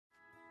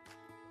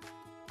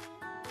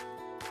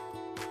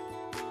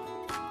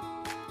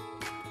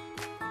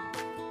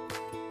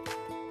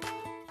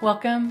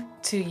Welcome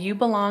to You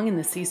Belong in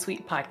the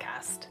C-Suite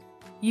podcast.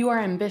 You are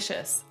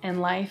ambitious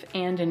in life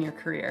and in your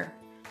career,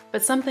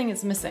 but something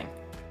is missing.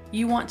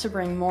 You want to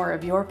bring more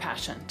of your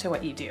passion to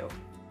what you do.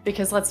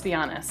 Because let's be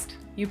honest,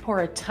 you pour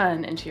a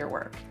ton into your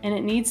work, and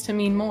it needs to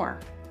mean more.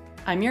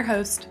 I'm your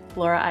host,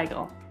 Laura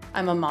Eigel.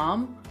 I'm a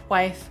mom,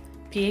 wife,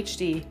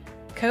 PhD,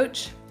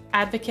 coach,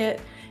 advocate,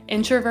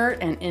 introvert,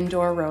 and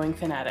indoor rowing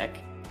fanatic.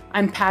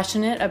 I'm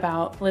passionate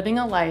about living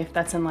a life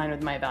that's in line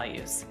with my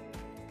values.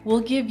 We'll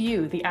give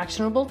you the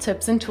actionable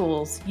tips and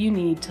tools you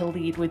need to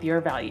lead with your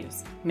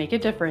values, make a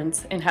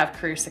difference, and have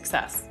career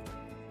success.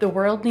 The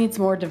world needs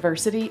more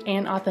diversity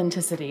and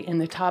authenticity in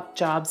the top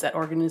jobs at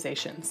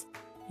organizations.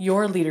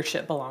 Your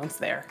leadership belongs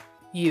there.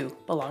 You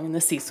belong in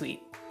the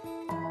C-Suite.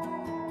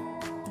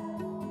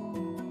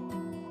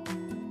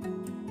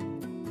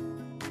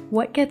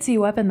 What gets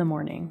you up in the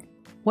morning?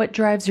 What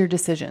drives your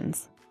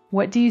decisions?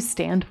 What do you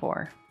stand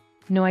for?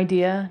 No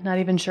idea, not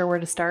even sure where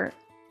to start?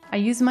 I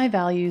use my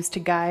values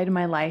to guide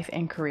my life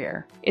and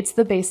career. It's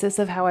the basis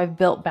of how I've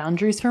built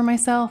boundaries for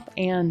myself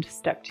and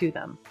stuck to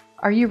them.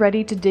 Are you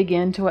ready to dig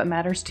into what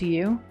matters to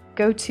you?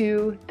 Go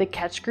to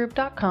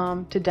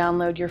thecatchgroup.com to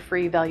download your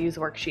free values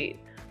worksheet.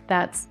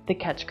 That's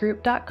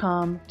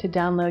thecatchgroup.com to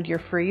download your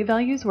free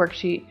values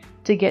worksheet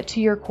to get to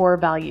your core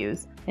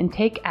values and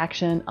take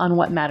action on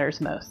what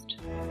matters most.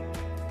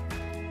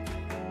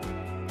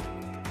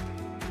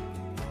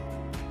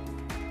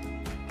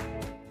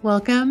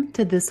 Welcome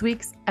to this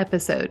week's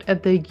episode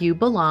of the You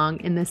Belong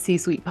in the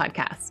C-Suite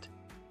podcast.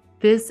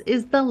 This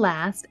is the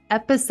last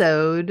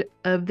episode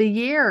of the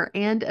year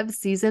and of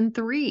season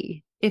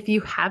 3. If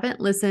you haven't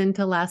listened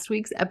to last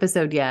week's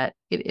episode yet,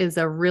 it is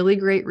a really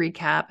great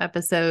recap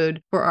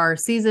episode for our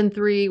season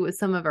 3 with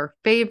some of our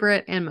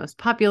favorite and most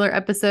popular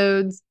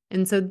episodes.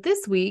 And so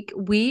this week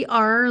we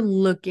are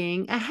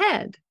looking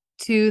ahead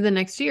to the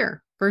next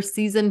year for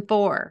season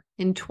 4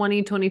 in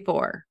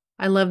 2024.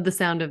 I love the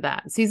sound of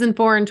that. Season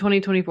 4 in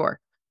 2024.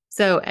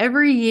 So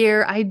every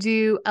year I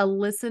do a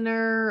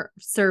listener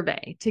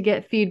survey to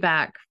get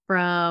feedback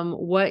from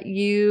what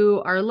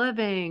you are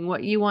loving,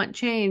 what you want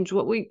changed,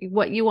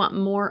 what you want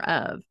more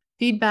of.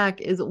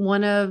 Feedback is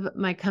one of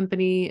my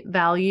company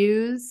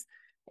values,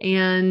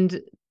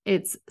 and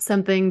it's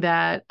something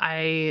that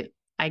I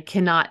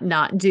cannot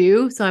not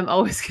do. So I'm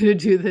always going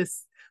to do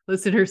this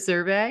listener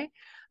survey.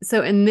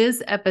 So in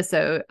this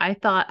episode, I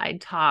thought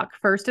I'd talk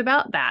first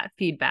about that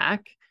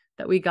feedback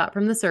that we got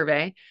from the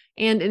survey.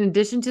 And in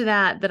addition to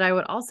that I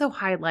would also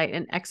highlight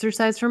an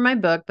exercise from my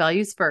book,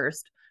 Values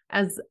First,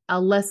 as a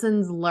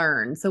lessons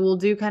learned. So we'll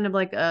do kind of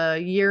like a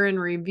year in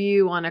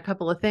review on a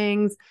couple of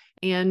things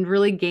and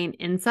really gain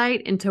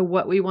insight into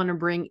what we want to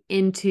bring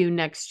into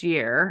next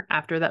year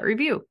after that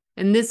review.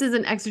 And this is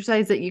an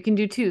exercise that you can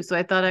do too. So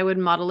I thought I would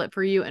model it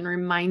for you and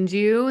remind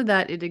you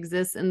that it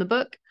exists in the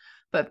book.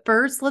 But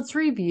first, let's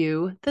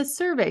review the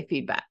survey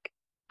feedback.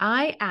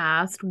 I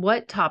asked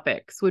what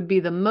topics would be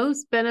the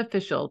most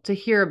beneficial to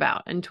hear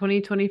about in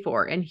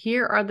 2024, and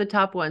here are the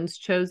top ones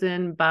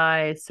chosen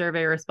by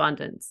survey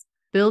respondents.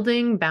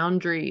 Building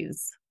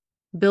boundaries,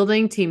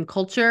 building team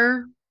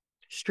culture,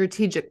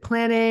 strategic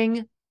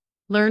planning,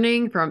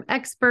 learning from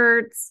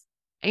experts,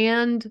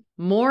 and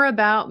more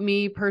about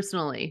me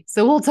personally.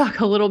 So we'll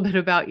talk a little bit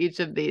about each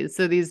of these.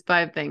 So these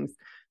 5 things.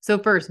 So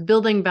first,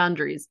 building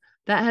boundaries.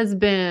 That has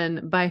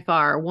been by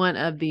far one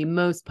of the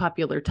most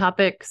popular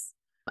topics.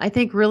 I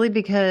think really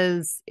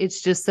because it's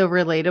just so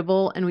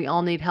relatable and we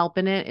all need help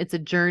in it. It's a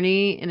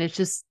journey and it's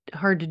just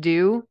hard to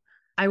do.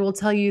 I will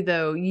tell you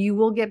though, you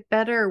will get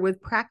better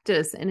with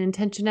practice and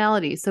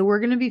intentionality. So we're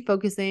going to be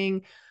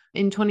focusing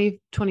in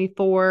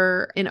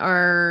 2024 in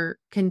our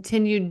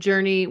continued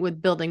journey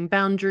with building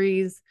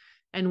boundaries.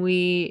 And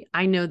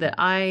I know that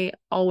I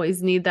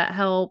always need that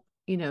help.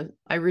 You know,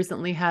 I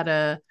recently had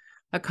a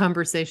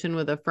conversation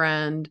with a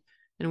friend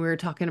and we were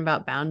talking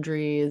about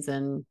boundaries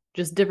and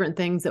just different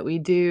things that we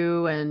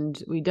do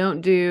and we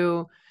don't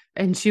do.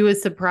 And she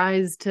was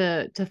surprised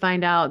to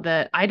find out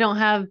that I don't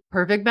have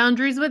perfect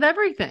boundaries with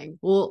everything.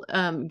 Well,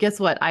 guess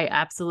what? I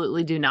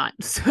absolutely do not.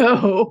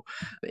 So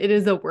it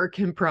is a work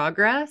in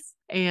progress.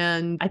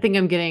 And I think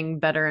I'm getting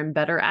better and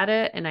better at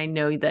it. And I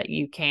know that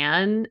you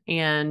can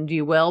and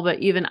you will, but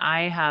even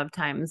I have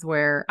times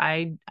where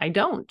I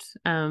don't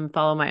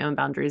follow my own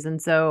boundaries.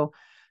 And so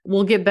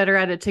we'll get better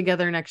at it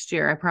together next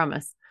year, I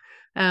promise.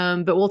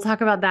 But we'll talk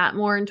about that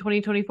more in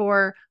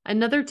 2024.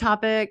 Another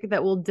topic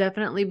that we'll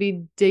definitely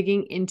be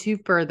digging into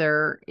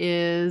further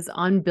is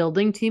on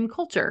building team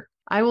culture.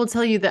 I will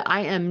tell you that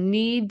I am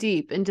knee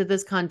deep into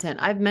this content.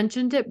 I've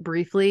mentioned it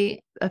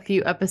briefly a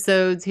few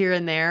episodes here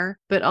and there,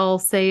 but I'll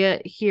say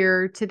it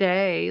here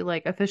today,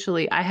 like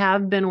officially. I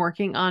have been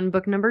working on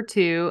book number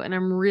 2, and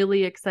I'm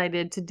really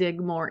excited to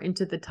dig more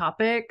into the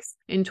topics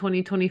in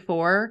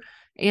 2024.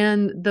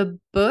 And the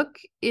book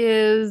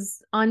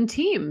is on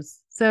teams.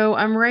 So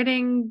I'm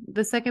writing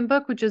the second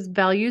book, which is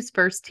Values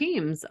First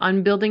Teams,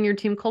 on building your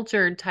team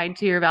culture tied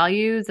to your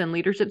values and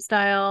leadership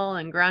style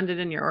and grounded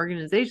in your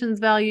organization's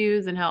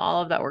values and how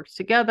all of that works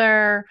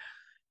together.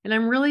 and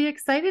I'm really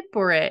excited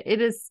for it.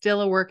 It is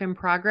still a work in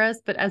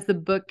progress, but as the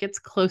book gets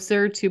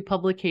closer to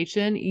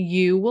publication,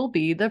 you will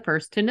be the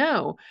first to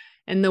know.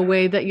 And the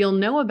way that you'll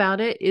know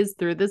about it is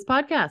through this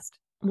podcast.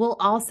 We'll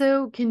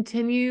also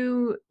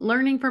continue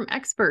learning from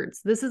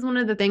experts. This is one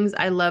of the things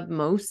I love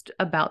most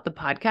about the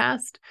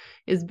podcast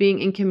is being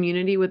in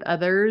community with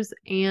others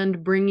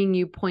and bringing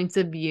you points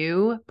of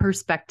view,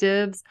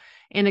 perspectives,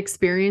 and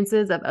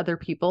experiences of other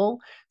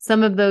people.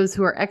 Some of those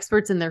who are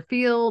experts in their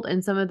field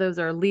and some of those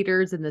are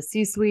leaders in the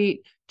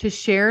C-suite to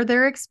share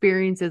their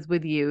experiences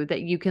with you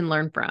that you can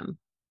learn from.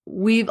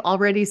 We've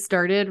already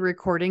started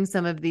recording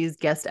some of these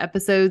guest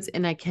episodes,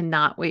 and I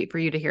cannot wait for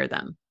you to hear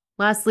them.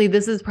 Lastly,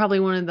 this is probably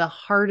one of the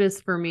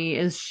hardest for me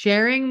is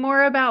sharing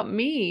more about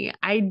me.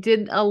 I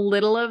did a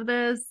little of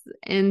this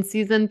in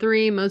season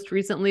 3, most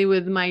recently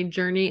with my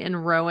journey in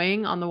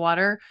rowing on the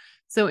water.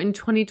 So in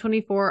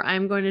 2024,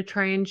 I'm going to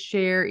try and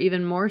share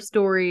even more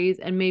stories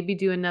and maybe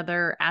do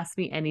another Ask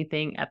Me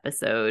Anything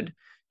episode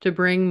to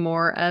bring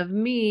more of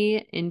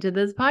me into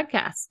this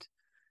podcast.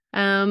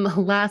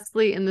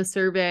 Lastly, in the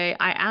survey,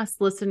 I asked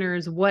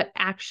listeners what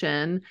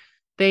action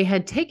they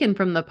had taken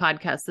from the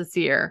podcast this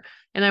year.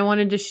 And I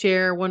wanted to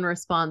share one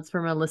response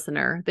from a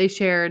listener. They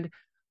shared,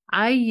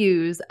 I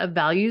use a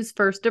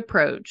values-first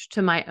approach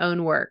to my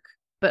own work,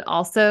 but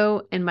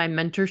also in my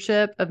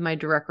mentorship of my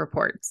direct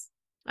reports.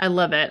 I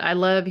love it. I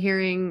love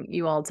hearing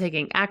you all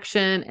taking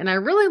action. And I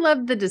really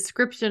love the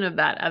description of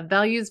that, a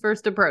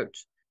values-first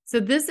approach. So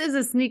this is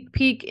a sneak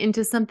peek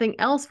into something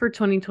else for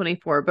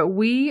 2024, but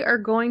we are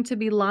going to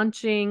be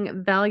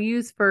launching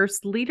Values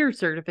First Leader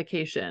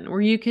Certification, where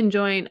you can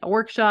join a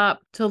workshop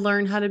to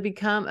learn how to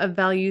become a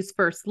Values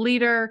First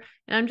leader.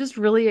 And I'm just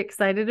really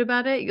excited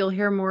about it. You'll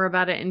hear more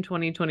about it in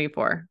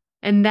 2024.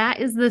 And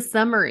that is the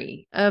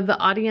summary of the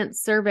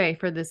audience survey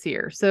for this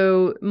year.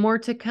 So more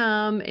to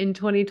come in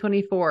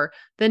 2024.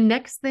 The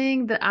next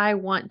thing that I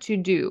want to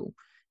do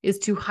is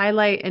to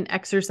highlight an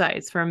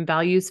exercise from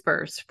Values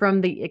First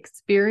from the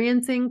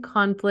Experiencing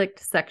Conflict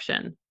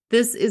section.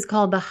 This is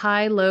called the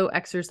high-low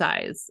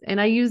exercise.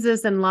 And I use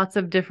this in lots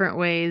of different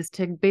ways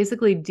to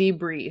basically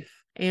debrief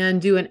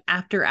and do an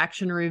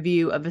after-action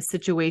review of a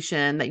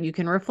situation that you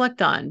can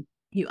reflect on.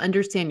 You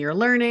understand your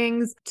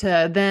learnings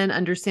to then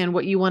understand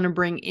what you want to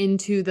bring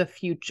into the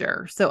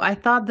future. So I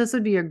thought this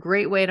would be a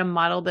great way to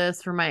model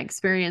this from my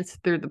experience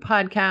through the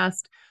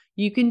podcast.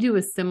 You can do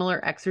a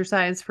similar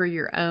exercise for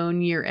your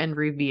own year-end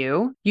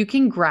review. You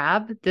can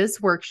grab this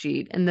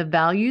worksheet in the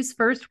Values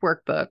First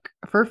workbook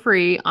for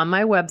free on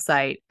my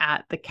website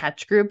at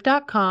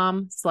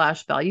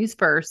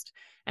thecatchgroup.com/valuesfirst.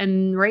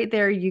 And right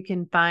there, you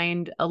can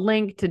find a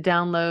link to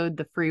download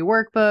the free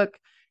workbook.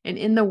 And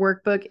in the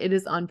workbook, it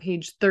is on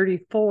page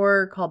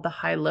 34 called the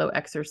high-low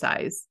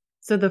exercise.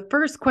 So the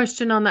first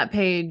question on that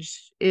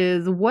page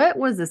is, what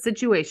was the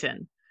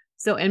situation?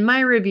 So in my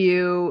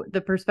review,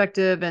 the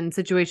perspective and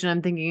situation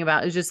I'm thinking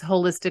about is just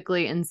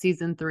holistically in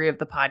season 3 of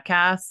the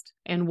podcast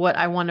and what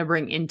I want to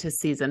bring into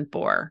season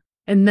 4.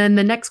 And then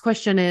the next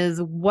question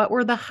is, what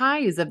were the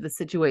highs of the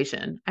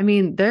situation? I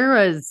mean, there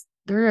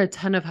are a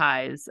ton of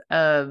highs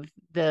of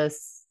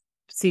this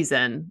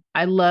season.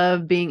 I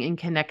love being in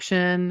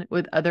connection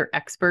with other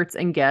experts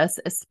and guests,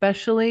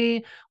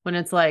 especially when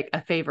it's like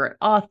a favorite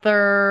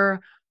author,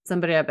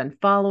 somebody I've been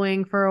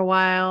following for a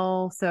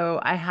while.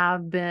 So I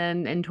have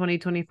been in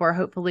 2024.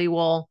 Hopefully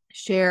we'll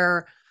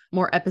share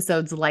more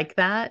episodes like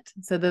that.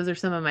 So those are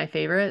some of my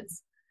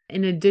favorites.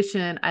 In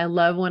addition, I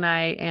love when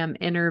I am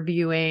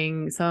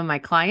interviewing some of my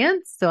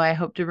clients. So I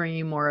hope to bring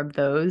you more of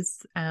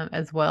those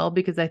as well,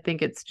 because I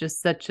think it's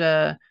just such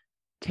a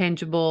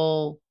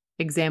tangible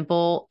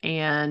example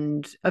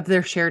and of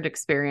their shared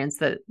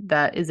experience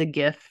that is a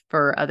gift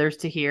for others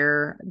to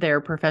hear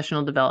their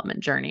professional development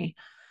journey.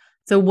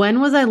 So when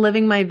was I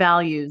living my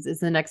values is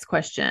the next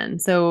question.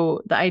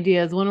 So the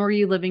idea is, when were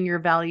you living your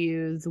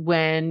values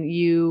when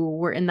you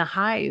were in the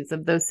highs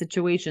of those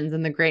situations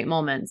and the great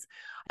moments?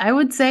 I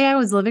would say I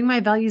was living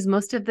my values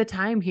most of the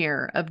time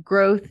here of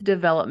growth,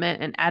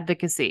 development, and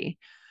advocacy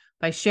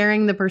by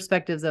sharing the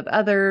perspectives of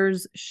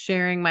others,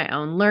 sharing my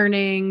own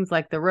learnings,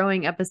 like the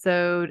rowing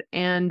episode,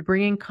 and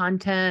bringing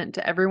content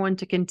to everyone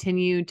to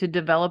continue to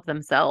develop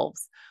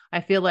themselves.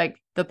 I feel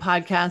like the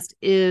podcast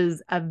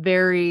is a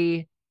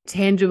very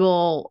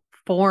tangible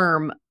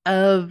form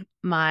of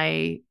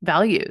my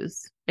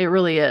values. It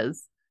really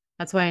is.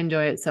 That's why I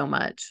enjoy it so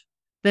much.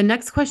 The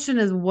next question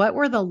is, what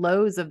were the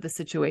lows of the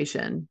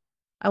situation?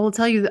 I will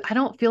tell you that I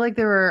don't feel like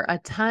there were a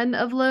ton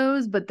of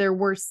lows, but there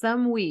were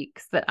some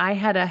weeks that I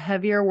had a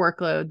heavier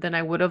workload than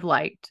I would have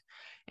liked.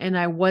 And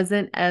I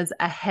wasn't as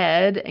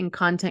ahead in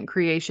content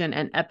creation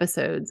and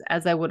episodes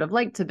as I would have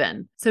liked to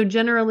been. So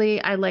generally,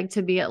 I like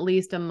to be at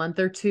least a month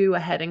or 2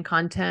 ahead in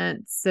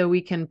content so we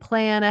can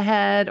plan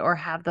ahead or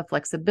have the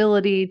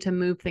flexibility to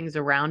move things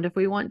around if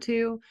we want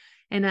to.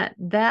 And at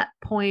that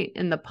point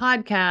in the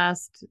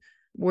podcast,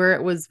 where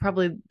it was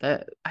probably I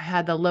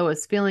had the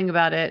lowest feeling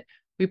about it,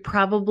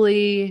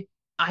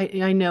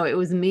 I know it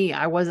was me.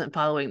 I wasn't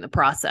following the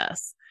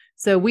process.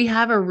 So we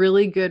have a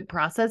really good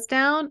process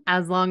down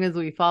as long as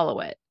we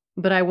follow it.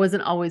 but I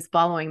wasn't always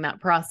following that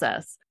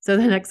process. So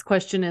the next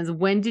question is,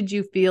 when did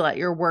you feel at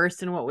your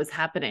worst and what was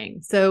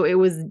happening? So it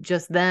was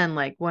just then,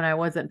 like when I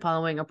wasn't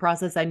following a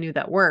process, I knew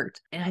that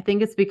worked. And I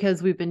think it's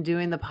because we've been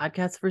doing the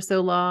podcast for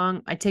so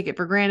long. I take it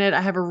for granted. I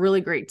have a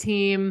really great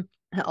team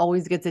that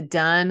always gets it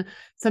done.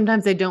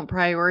 Sometimes I don't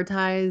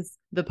prioritize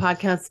the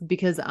podcast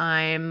because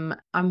I'm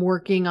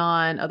working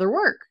on other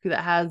work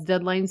that has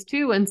deadlines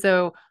too. And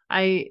so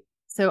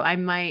I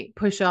might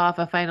push off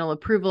a final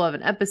approval of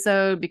an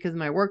episode because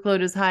my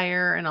workload is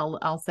higher, and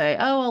I'll say,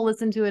 "Oh, I'll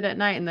listen to it at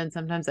night." And then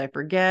sometimes I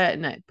forget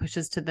and it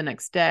pushes to the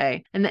next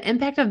day. And the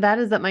impact of that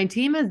is that my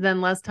team has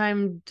then less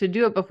time to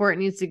do it before it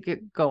needs to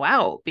go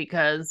out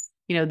because,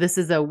 this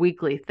is a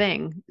weekly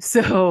thing.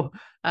 So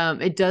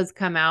it does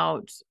come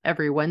out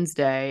every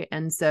Wednesday.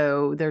 And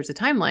so there's a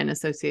timeline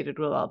associated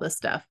with all this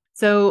stuff.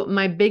 So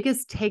my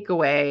biggest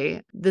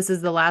takeaway, this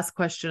is the last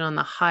question on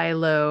the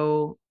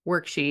high-low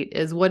worksheet,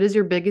 is what is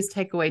your biggest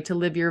takeaway to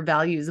live your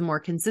values more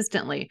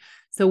consistently?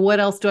 So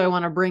what else do I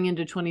want to bring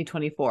into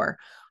 2024?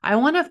 I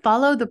want to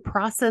follow the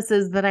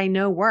processes that I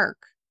know work.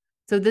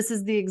 So this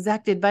is the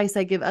exact advice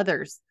I give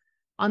others.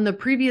 On the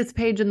previous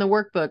page in the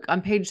workbook,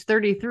 on page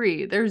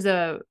 33, there's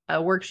a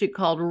worksheet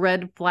called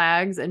Red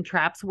Flags and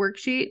Traps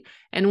worksheet.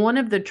 And one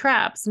of the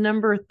traps,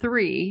 number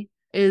 3,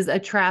 is a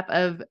trap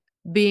of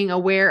being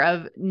aware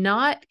of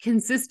not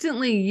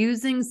consistently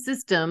using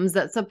systems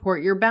that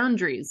support your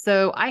boundaries.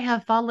 So I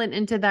have fallen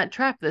into that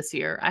trap this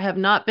year. I have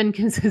not been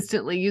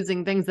consistently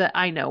using things that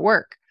I know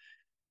work.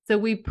 So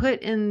we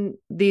put in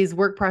these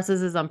work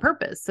processes on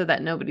purpose so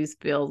that nobody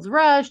feels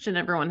rushed and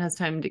everyone has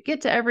time to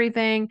get to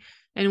everything.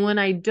 And when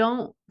I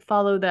don't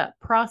follow that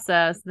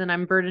process, then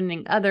I'm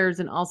burdening others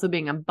and also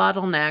being a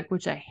bottleneck,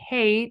 which I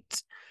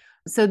hate.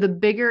 So the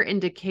bigger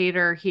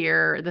indicator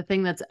here, the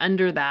thing that's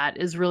under that,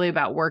 is really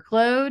about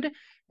workload.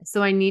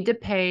 So I need to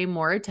pay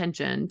more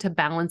attention to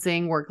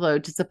balancing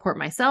workload to support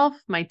myself,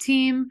 my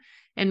team,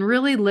 and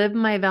really live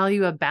my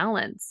value of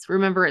balance.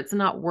 Remember, it's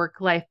not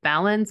work-life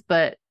balance,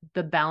 but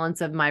the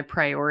balance of my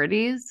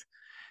priorities.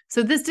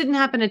 So this didn't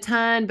happen a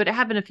ton, but it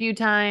happened a few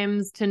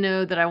times to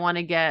know that I want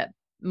to get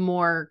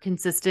more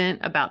consistent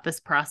about this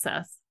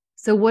process.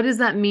 So what does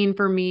that mean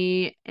for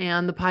me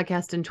and the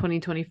podcast in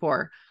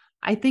 2024?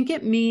 I think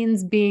it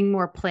means being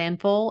more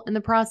planful in the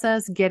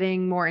process,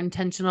 getting more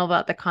intentional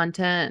about the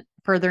content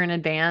further in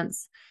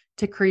advance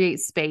to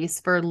create space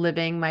for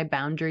living my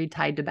boundary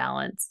tied to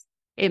balance.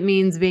 It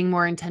means being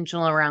more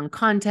intentional around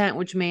content,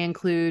 which may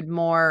include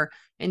more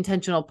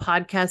intentional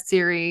podcast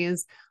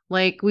series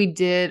like we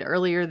did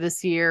earlier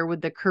this year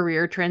with the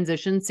career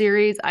transition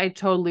series. I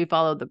totally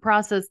followed the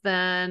process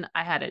then.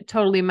 I had it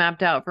totally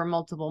mapped out for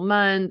multiple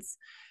months.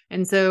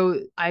 And so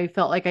I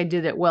felt like I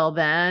did it well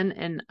then,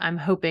 and I'm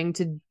hoping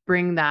to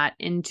bring that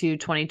into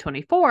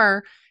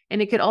 2024. And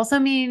it could also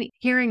mean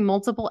hearing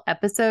multiple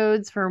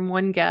episodes from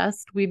one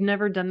guest. We've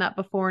never done that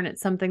before, and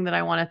it's something that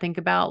I want to think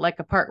about, like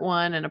a part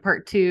 1 and a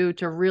part 2,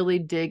 to really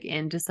dig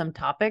into some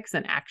topics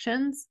and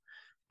actions.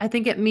 I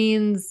think it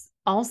means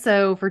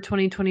also for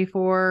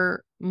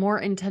 2024, more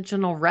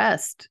intentional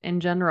rest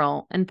in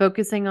general and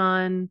focusing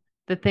on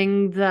the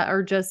things that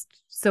are just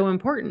so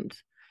important.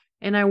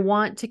 And I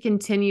want to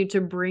continue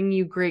to bring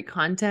you great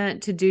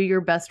content to do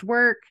your best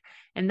work.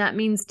 And that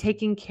means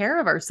taking care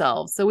of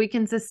ourselves so we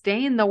can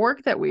sustain the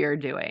work that we are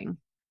doing.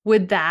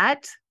 With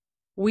that,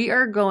 we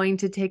are going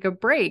to take a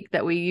break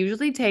that we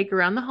usually take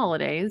around the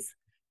holidays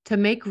to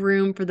make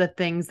room for the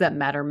things that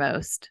matter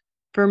most.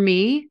 For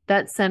me,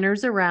 that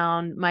centers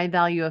around my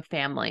value of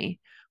family.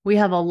 We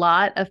have a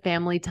lot of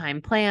family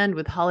time planned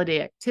with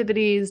holiday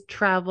activities,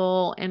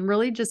 travel, and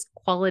really just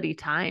quality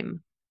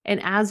time. And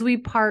as we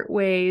part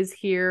ways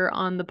here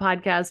on the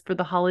podcast for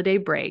the holiday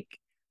break,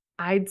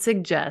 I'd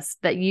suggest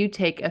that you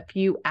take a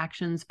few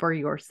actions for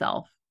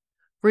yourself.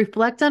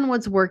 Reflect on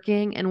what's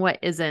working and what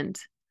isn't.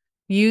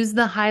 Use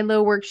the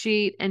high-low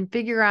worksheet and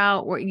figure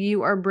out what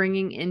you are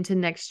bringing into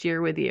next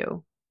year with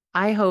you.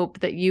 I hope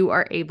that you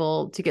are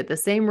able to get the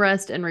same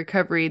rest and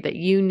recovery that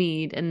you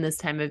need in this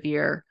time of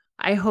year.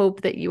 I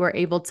hope that you are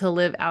able to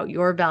live out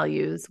your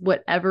values,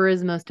 whatever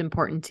is most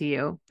important to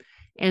you.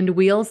 And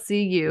we'll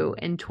see you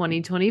in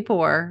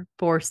 2024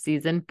 for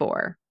season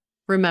 4.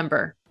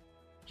 Remember,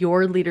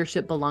 your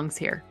leadership belongs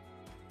here.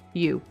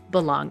 You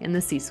belong in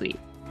the C-suite.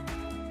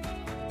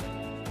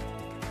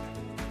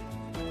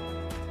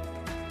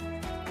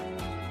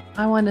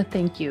 I want to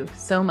thank you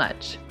so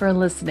much for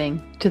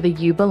listening to the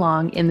You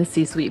Belong in the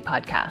C-Suite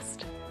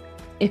podcast.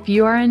 If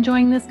you are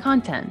enjoying this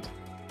content,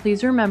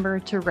 please remember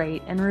to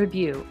rate and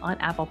review on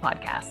Apple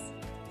Podcasts.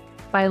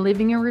 By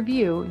leaving a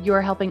review, you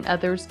are helping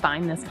others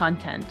find this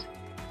content.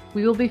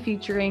 We will be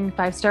featuring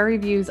 5-star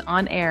reviews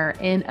on air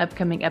in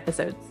upcoming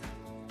episodes.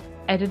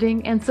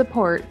 Editing and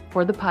support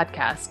for the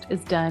podcast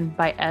is done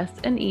by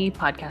S&E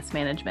Podcast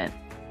Management.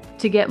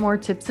 To get more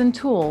tips and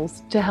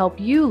tools to help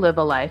you live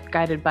a life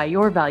guided by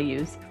your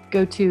values,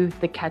 go to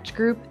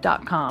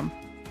thecatchgroup.com.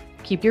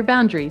 Keep your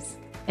boundaries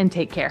and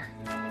take care.